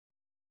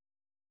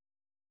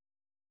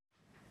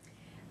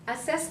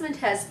Assessment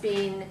has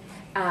been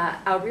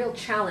a real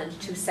challenge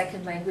to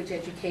second language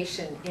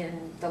education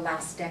in the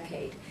last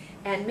decade,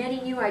 and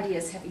many new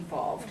ideas have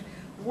evolved.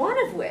 One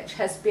of which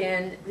has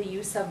been the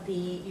use of the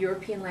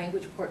European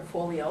language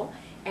portfolio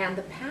and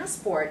the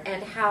passport,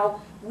 and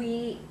how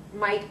we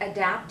might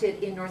adapt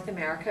it in North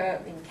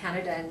America, in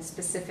Canada, and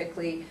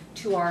specifically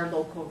to our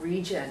local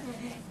region.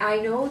 I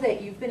know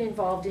that you've been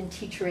involved in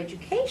teacher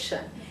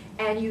education,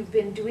 and you've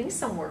been doing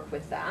some work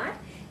with that,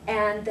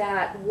 and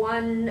that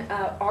one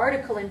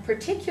article in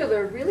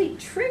particular really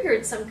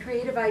triggered some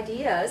creative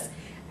ideas.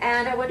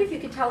 And I wonder if you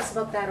could tell us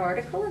about that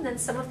article and then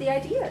some of the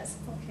ideas.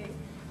 Okay.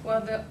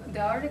 Well,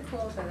 the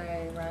article that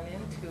I ran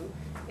into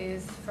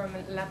is from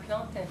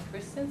Laplante and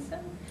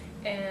Christensen,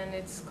 and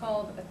it's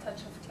called A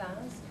Touch of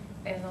Class,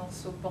 and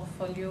also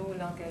Portfolio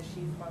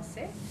Langagier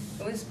Français.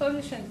 It was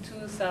published in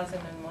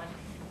 2001,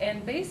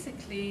 and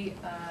basically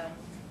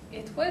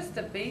it was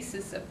the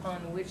basis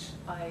upon which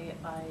I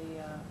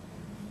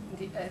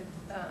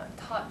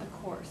taught the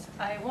course.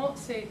 I won't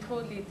say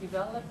totally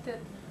developed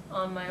it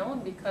on my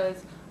own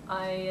because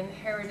I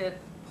inherited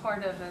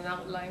part of an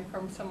outline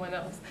from someone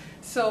else.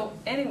 So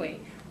anyway,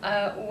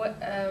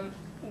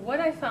 what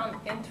I found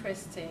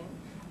interesting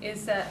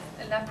is that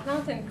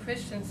Laplante and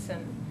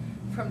Christensen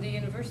from the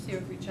University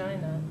of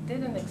Regina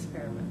did an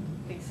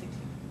experiment,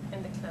 basically,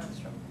 in the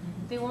classroom.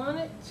 They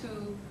wanted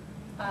to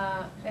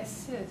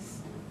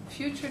assist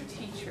future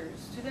teachers,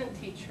 student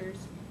teachers,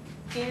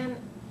 in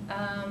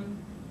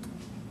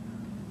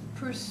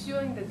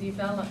pursuing the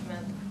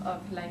development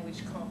of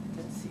language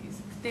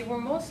competencies. They were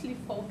mostly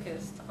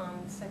focused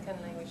on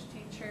second language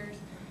teachers,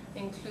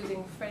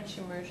 including French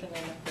immersion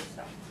and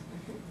apprentissage.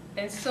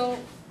 And so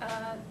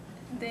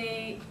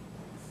they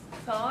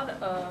thought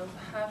of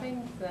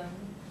having them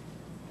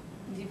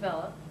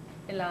develop,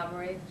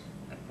 elaborate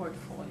a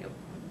portfolio.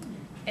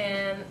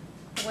 And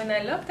when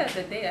I looked at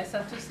the date, I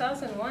saw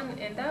 2001,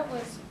 and that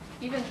was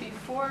even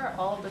before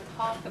all the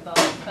talk about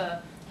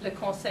le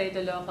Conseil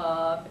de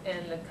l'Europe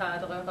and le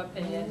Cadre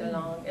Européen de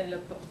Langue and le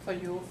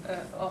Portfolio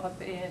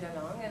Européen de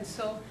Langue. And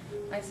so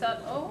I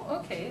thought, oh,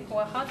 okay,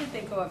 well, how did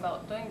they go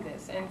about doing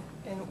this,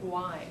 and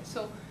why?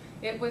 So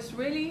it was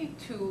really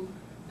to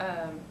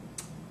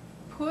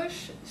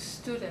push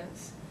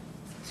students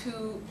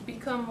to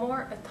become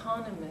more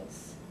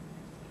autonomous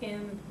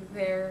in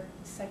their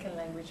second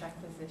language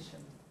acquisition.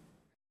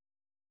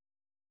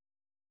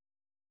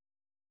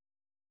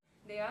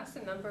 They asked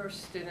a number of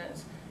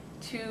students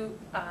to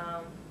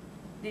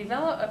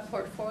develop a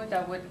portfolio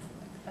that would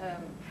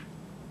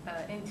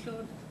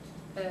include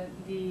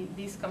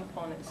these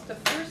components. The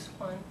first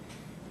one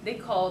they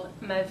called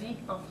Ma vie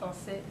en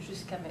français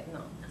jusqu'à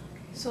maintenant.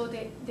 So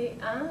they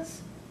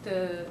asked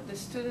the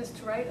students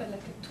to write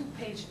like a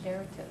two-page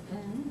narrative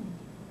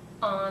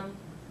on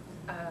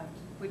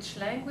which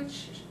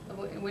language,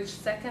 which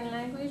second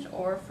language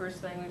or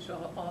first language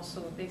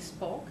also they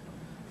spoke,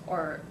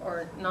 or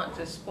not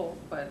just spoke,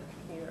 but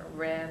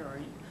read or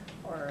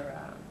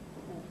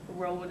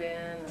wrote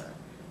in,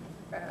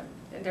 or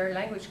their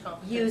language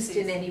competencies. Used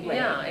in any way.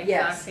 Yeah,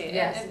 exactly.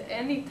 Yes. And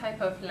any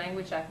type of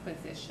language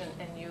acquisition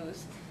and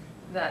use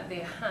that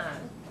they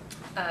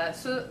had.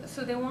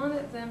 So they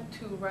wanted them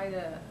to write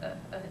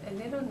a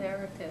little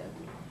narrative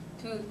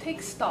to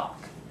take stock.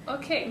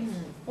 Okay,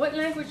 what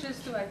languages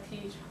do I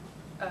teach?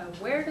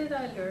 Where did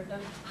I learn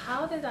them?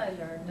 How did I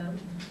learn them?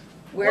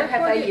 Where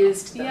have I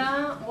used them?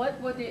 Yeah, what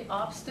were the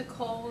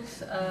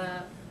obstacles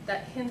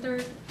that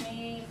hindered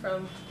me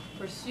from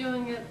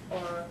pursuing it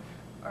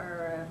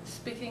or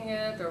speaking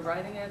it or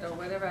writing it or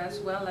whatever as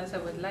well as I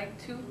would like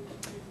to?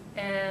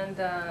 And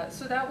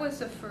so that was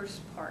the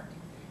first part.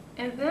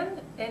 And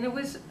it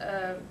was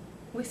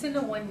within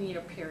a 1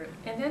 year period.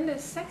 And then the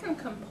second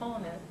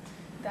component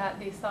that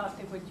they thought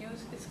they would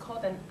use is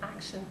called an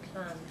action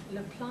plan,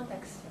 le plan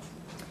d'action.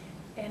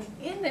 And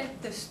in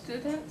it, the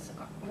students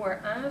were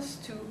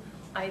asked to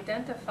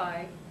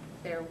identify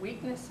their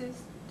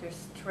weaknesses, their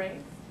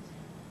strengths,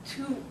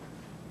 to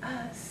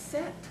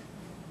set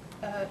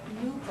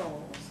new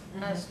goals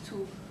as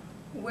to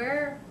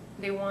where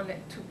they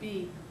wanted to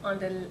be on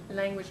the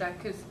language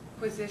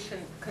acquisition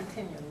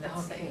continuum,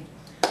 let's say.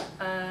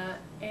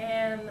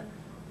 And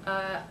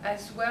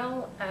as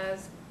well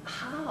as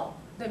how,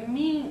 the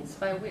means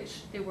by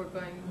which they were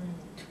going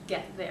to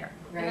get there.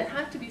 Right. And it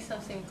had to be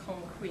something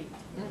concrete.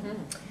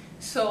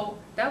 So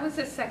that was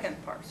the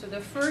second part. So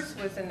the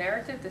first was the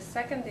narrative, the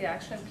second the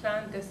action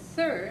plan, the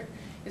third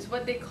is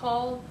what they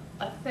call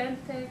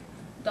authentic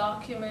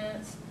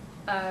documents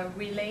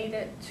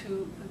related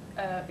to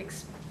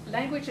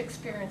language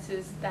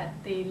experiences that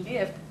they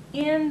lived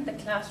in the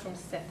classroom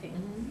setting.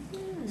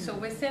 So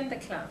within the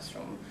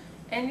classroom,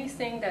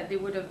 anything that they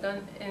would have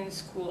done in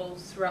school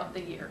throughout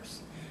the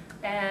years.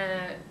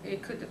 And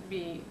it could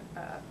be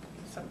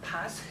some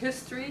past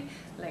history,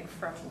 like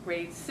from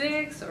grade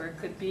 6, or it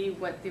could be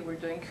what they were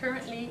doing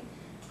currently.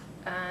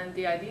 And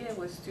the idea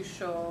was to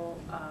show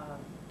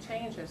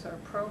changes or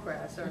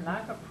progress or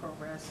lack of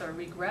progress or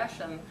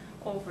regression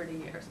over the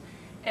years.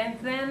 And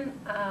then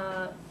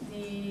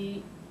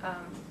the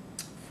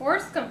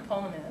fourth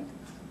component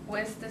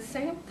was the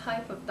same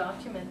type of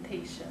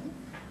documentation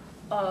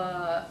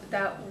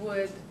that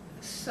would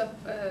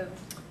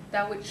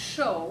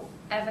show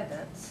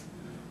evidence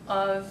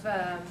of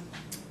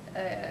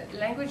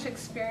language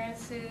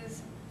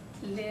experiences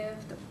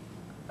lived,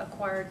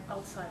 acquired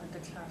outside of the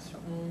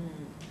classroom,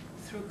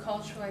 through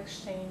cultural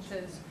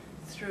exchanges,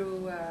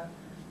 through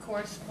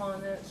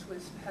correspondence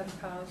with pen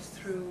pals,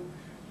 through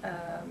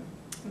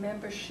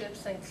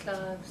memberships and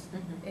clubs,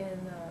 in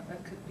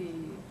it could be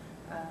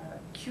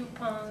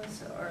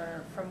coupons,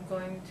 or from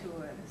going to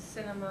a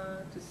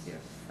cinema to see a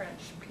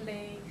French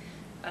play,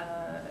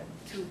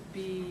 to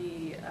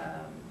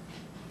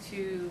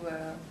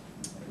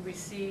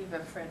receive a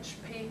French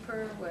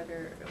paper,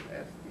 whether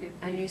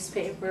a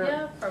newspaper,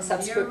 yeah, from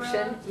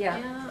subscription,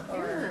 Europe,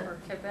 or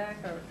Quebec,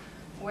 or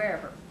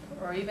wherever,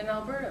 or even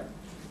Alberta,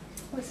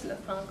 with Le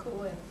Franco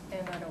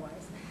and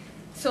otherwise.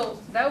 So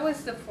that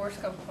was the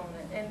fourth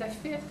component. And the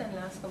fifth and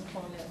last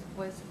component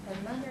was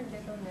another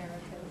little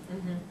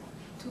narrative,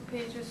 2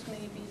 pages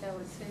maybe, that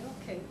would say,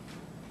 okay,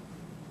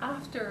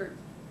 after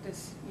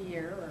this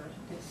year or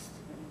this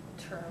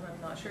term,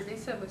 I'm not sure, they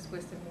said it was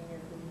within the year,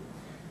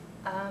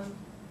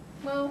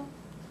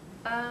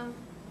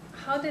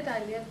 how did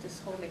I live this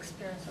whole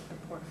experience of the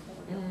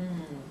portfolio?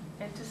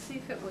 And to see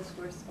if it was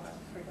worthwhile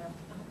for them.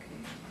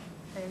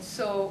 Okay. And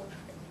so,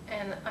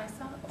 and I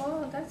thought,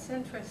 oh, that's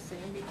interesting,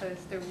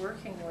 because they're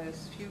working with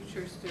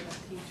future student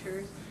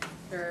teachers.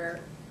 They're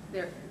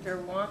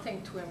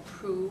wanting to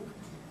improve.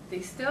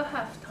 They still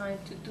have time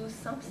to do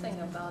something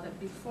about it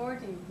before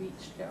they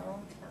reach their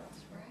own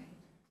class, right?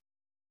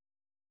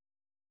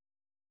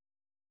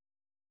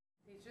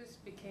 They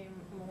just became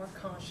more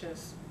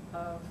conscious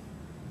of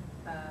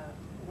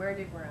where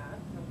they were at,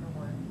 number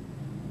one.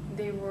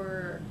 They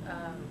were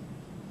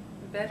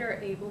better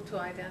able to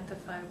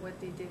identify what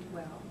they did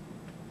well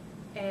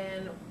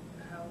and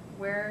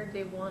where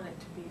they wanted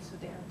to be, so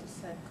they had to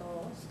set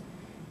goals.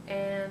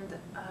 And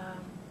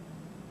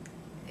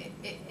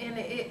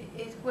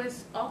it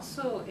was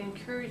also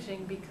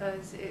encouraging,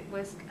 because it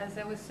was, as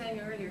I was saying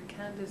earlier,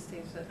 Candace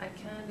days, that I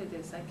can do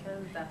this, I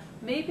can do that.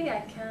 Maybe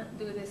I can't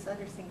do this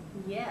other thing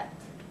yet,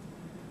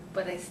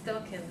 but I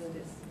still can do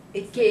this.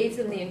 It gave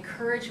them the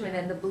encouragement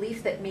and the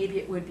belief that maybe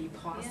it would be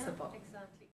possible. Yeah, exactly.